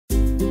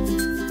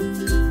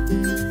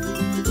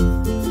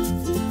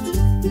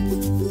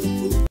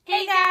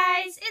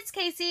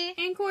Casey.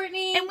 And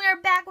Courtney. And we are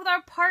back with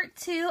our part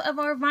 2 of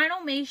our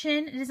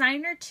Vinylmation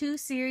Designer 2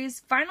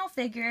 series vinyl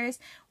figures.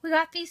 We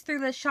got these through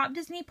the Shop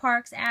Disney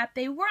Parks app.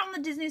 They were on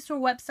the Disney Store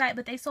website,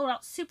 but they sold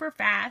out super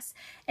fast.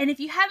 And if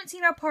you haven't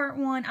seen our part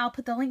 1, I'll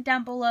put the link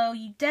down below.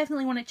 You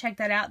definitely want to check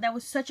that out. That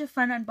was such a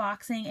fun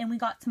unboxing, and we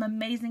got some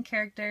amazing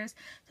characters.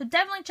 So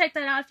definitely check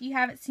that out if you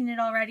haven't seen it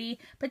already.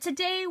 But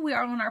today we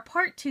are on our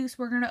part 2, so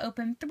we're going to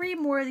open 3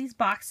 more of these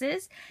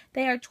boxes.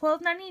 They are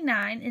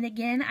 $12.99, and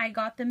again, I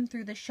got them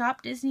through the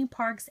Shop Disney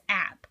Parks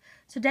app.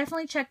 So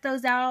definitely check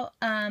those out.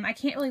 I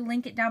can't really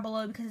link it down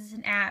below because it's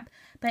an app,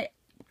 but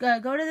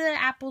go to the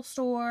Apple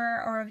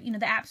Store or,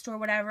 the App Store,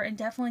 whatever, and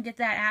definitely get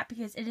that app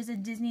because it is a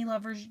Disney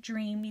lover's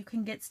dream. You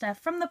can get stuff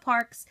from the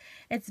parks.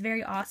 It's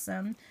very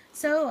awesome.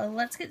 So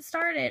let's get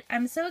started.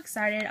 I'm so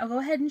excited. I'll go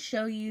ahead and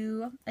show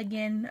you,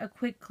 again, a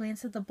quick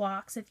glance at the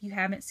box if you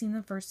haven't seen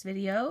the first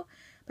video.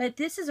 But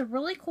this is a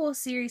really cool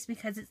series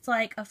because it's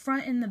like a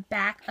front and the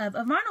back of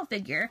a vinyl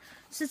figure.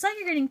 So it's like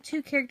you're getting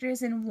 2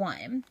 characters in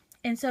one.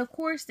 And so, of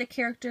course, the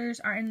characters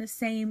are in the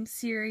same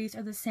series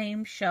or the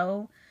same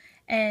show.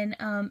 And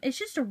it's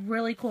just a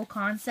really cool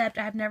concept.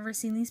 I've never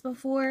seen these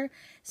before.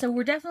 So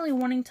we're definitely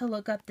wanting to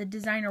look up the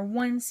Designer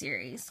 1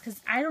 series,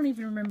 because I don't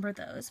even remember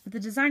those. But the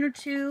Designer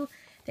 2,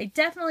 they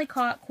definitely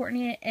caught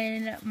Courtney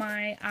in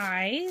my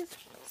eyes.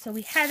 So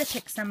we had to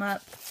pick some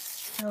up.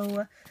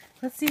 So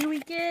let's see who we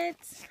get.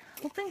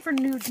 Hoping for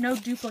no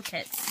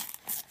duplicates.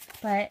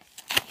 But,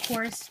 of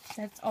course,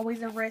 that's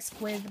always a risk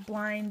with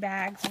blind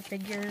bags or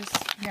figures.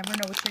 You never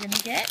know what you're going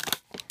to get.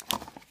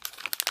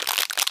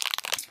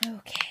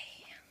 Okay.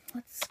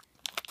 Let's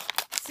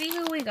see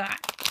who we got.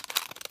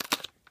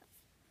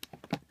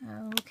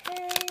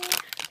 Okay.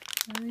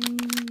 We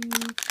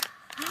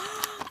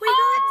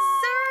got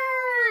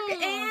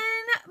Zurg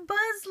and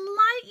Buzz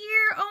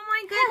Lightyear. Oh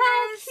my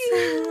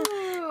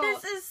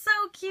goodness. This is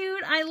so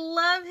cute. I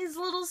love his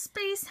little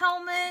space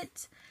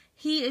helmet.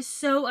 He is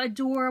so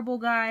adorable,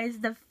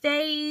 guys. The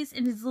face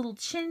and his little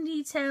chin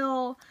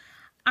detail.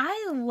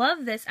 I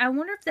love this. I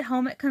wonder if the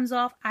helmet comes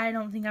off. I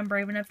don't think I'm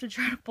brave enough to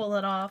try to pull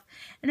it off.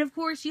 And of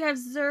course, you have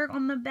Zurg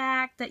on the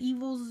back, the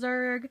evil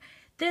Zurg.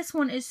 This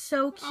one is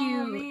so cute.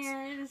 Oh,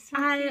 man, it is so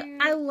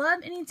cute. I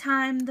love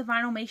anytime the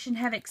Vinylmation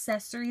have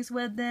accessories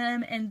with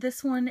them, and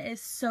this one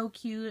is so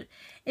cute.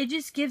 It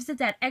just gives it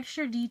that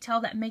extra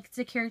detail that makes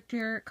the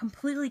character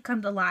completely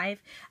come to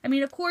life. I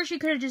mean, of course, you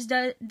could have just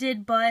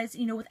did Buzz,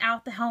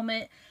 without the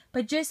helmet,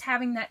 but just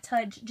having that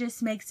touch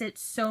just makes it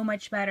so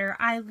much better.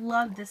 I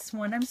love this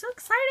one. I'm so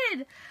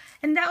excited.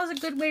 And that was a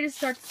good way to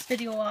start this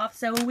video off.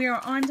 So we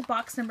are on to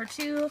box number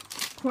 2.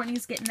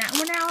 Courtney's getting that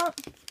one out.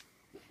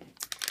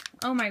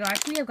 Oh my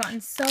gosh, we have gotten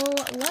so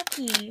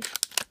lucky.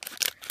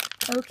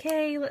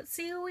 Okay, let's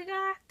see who we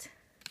got.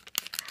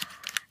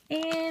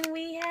 And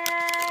we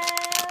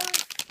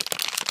have...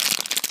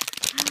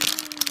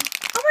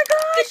 Oh my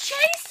gosh! The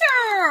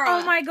Chaser!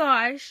 Oh my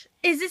gosh.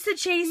 Is this the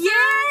Chaser?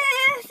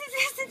 Yes, it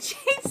is the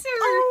Chaser!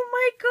 Oh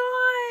my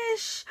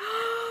gosh!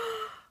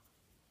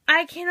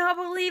 I cannot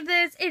believe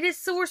this. It is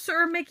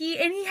Sorcerer Mickey,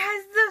 and he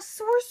has the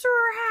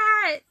Sorcerer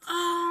hat.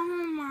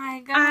 Oh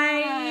my gosh.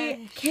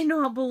 I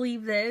cannot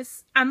believe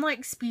this. I'm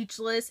like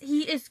speechless.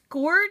 He is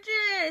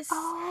gorgeous.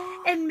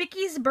 Oh. And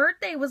Mickey's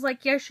birthday was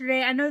like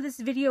yesterday. I know this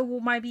video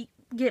will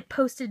get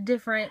posted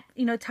different,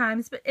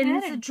 times, but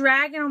it's a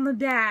dragon on the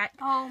back.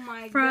 Oh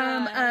my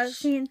from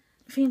gosh.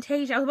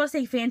 Fantasia. I was about to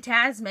say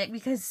Phantasmic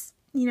because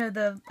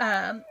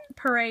the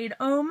parade.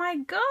 Oh my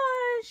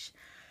gosh.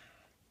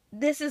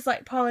 This is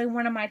like probably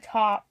one of my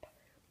top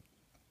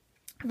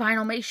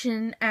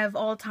Vinylmation of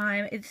all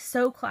time. It's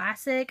so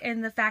classic,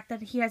 and the fact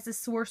that he has the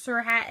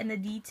sorcerer hat and the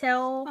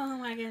detail. Oh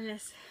my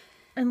goodness.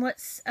 And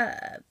let's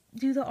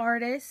do the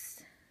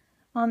artist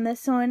on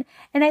this one.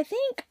 And I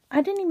think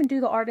I didn't even do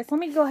the artist. Let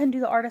me go ahead and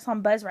do the artist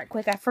on Buzz right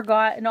quick. I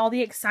forgot, and all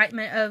the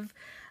excitement of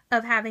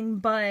having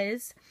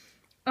Buzz.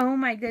 Oh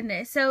my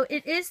goodness. So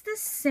it is the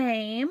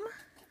same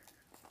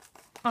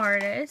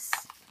artist.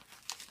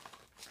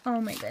 Oh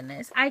my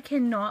goodness. I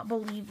cannot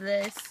believe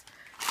this.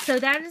 So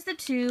that is the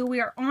 2. We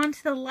are on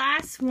to the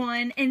last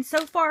one. And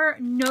so far,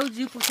 no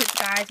duplicates,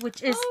 guys,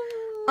 which is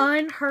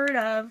unheard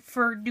of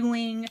for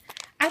doing...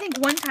 I think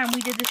one time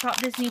we did the Shop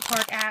Disney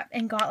Park app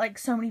and got like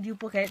so many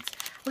duplicates.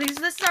 Okay, so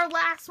this is our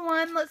last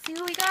one. Let's see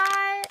who we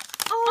got.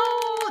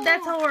 Oh,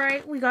 that's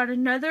alright. We got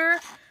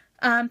another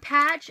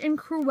Patch and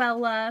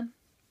Cruella.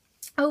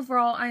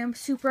 Overall, I am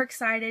super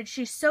excited.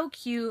 She's so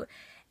cute.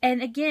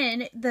 And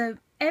again,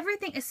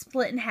 everything is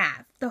split in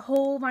half, the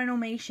whole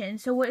Vinylmation.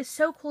 So what is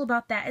so cool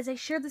about that is they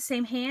share the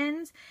same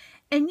hands,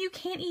 and you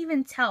can't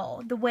even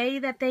tell. The way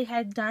that they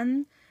had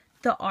done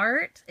the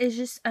art is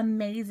just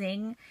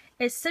amazing.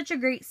 It's such a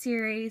great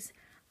series.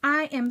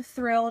 I am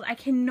thrilled. I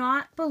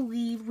cannot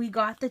believe we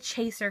got the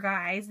Chaser,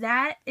 guys.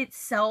 That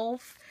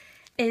itself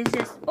is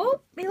just... Oh,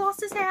 he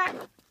lost his hat.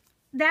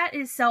 that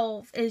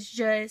itself is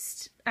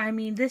just, I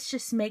mean, this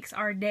just makes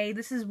our day.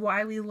 This is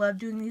why we love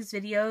doing these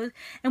videos,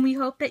 and we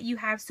hope that you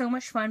have so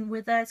much fun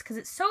with us because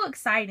it's so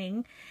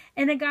exciting.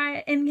 And I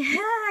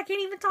can't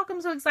even talk,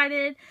 I'm so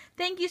excited.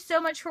 Thank you so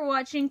much for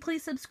watching.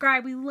 Please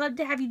subscribe. We love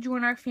to have you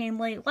join our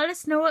family. Let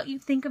us know what you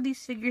think of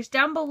these figures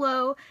down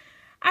below.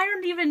 I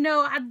don't even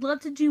know. I'd love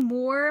to do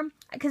more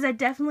because I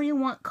definitely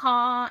want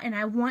Ka and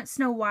I want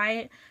Snow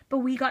White, but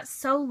we got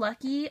so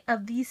lucky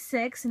of these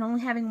 6 and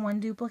only having 1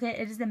 duplicate.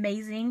 It is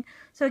amazing.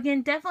 So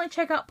again, definitely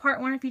check out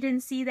part 1 if you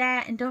didn't see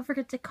that, and don't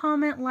forget to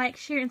comment, like,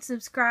 share, and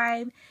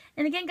subscribe.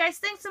 And again, guys,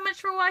 thanks so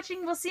much for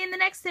watching. We'll see you in the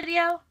next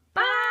video.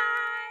 Bye!